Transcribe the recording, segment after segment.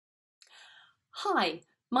Hi,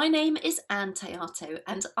 my name is Anne Theato,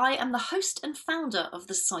 and I am the host and founder of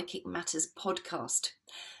the Psychic Matters podcast.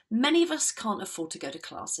 Many of us can't afford to go to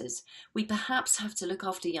classes. We perhaps have to look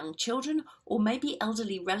after young children, or maybe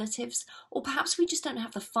elderly relatives, or perhaps we just don't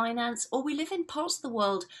have the finance, or we live in parts of the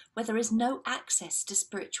world where there is no access to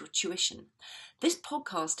spiritual tuition. This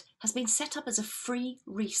podcast has been set up as a free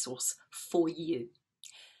resource for you.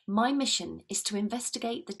 My mission is to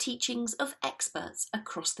investigate the teachings of experts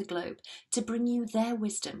across the globe to bring you their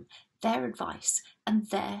wisdom, their advice, and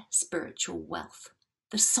their spiritual wealth.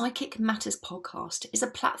 The Psychic Matters podcast is a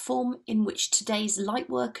platform in which today's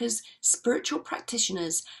lightworkers, spiritual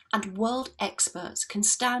practitioners, and world experts can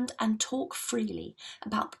stand and talk freely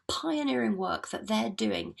about the pioneering work that they're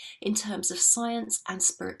doing in terms of science and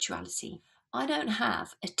spirituality. I don't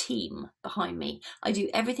have a team behind me. I do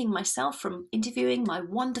everything myself, from interviewing my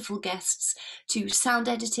wonderful guests to sound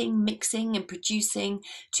editing, mixing and producing,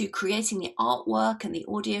 to creating the artwork and the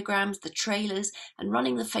audiograms, the trailers, and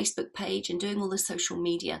running the Facebook page and doing all the social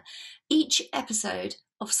media. Each episode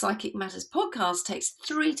of Psychic Matters podcast takes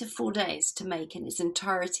 3 to 4 days to make in its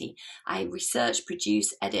entirety. I research,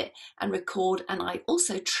 produce, edit and record, and I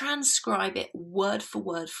also transcribe it word for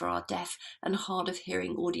word for our deaf and hard of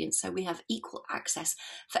hearing audience, so we have equal access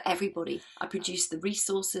for everybody. I produce the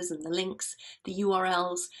resources and the links, the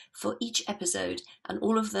URLs for each episode, and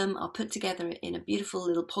all of them are put together in a beautiful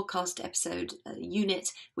little podcast episode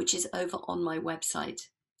unit, which is over on my website.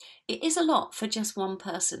 It is a lot for just one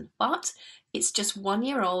person, but it's just 1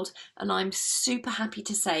 year old, and I'm super happy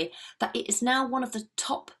to say that it is now one of the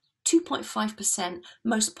top 2.5%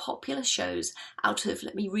 most popular shows out of,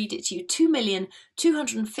 let me read it to you,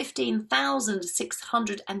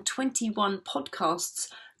 2,215,621 podcasts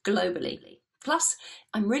globally. Plus,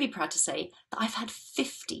 I'm really proud to say that I've had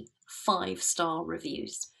 50 5-star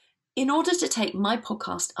reviews. In order to take my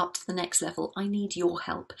podcast up to the next level, I need your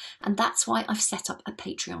help, and that's why I've set up a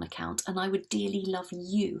Patreon account, and I would dearly love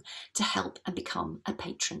you to help and become a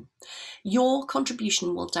patron. Your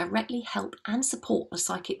contribution will directly help and support the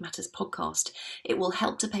Psychic Matters podcast. It will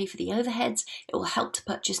help to pay for the overheads, it will help to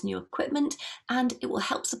purchase new equipment, and it will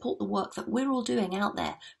help support the work that we're all doing out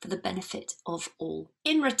there for the benefit of all.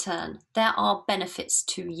 In return, there are benefits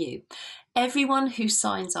to you. Everyone who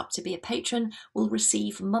signs up to be a patron will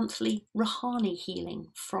receive monthly Rahani healing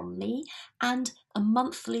from me and a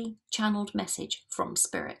monthly channeled message from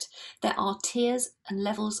Spirit. There are tiers and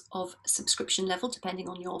levels of subscription level depending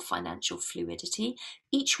on your financial fluidity,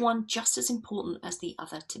 each one just as important as the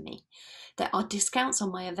other to me. There are discounts on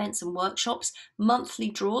my events and workshops, monthly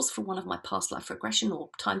draws for one of my past life regression or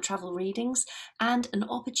time travel readings, and an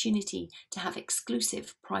opportunity to have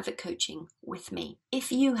exclusive private coaching with me.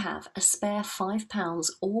 If you have a spare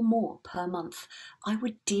 £5 or more per month, I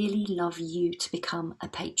would dearly love you to become a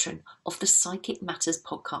patron of the Psychic Matters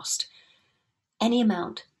podcast. Any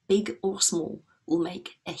amount, big or small, will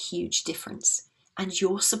make a huge difference, and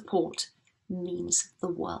your support means the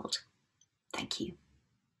world. Thank you.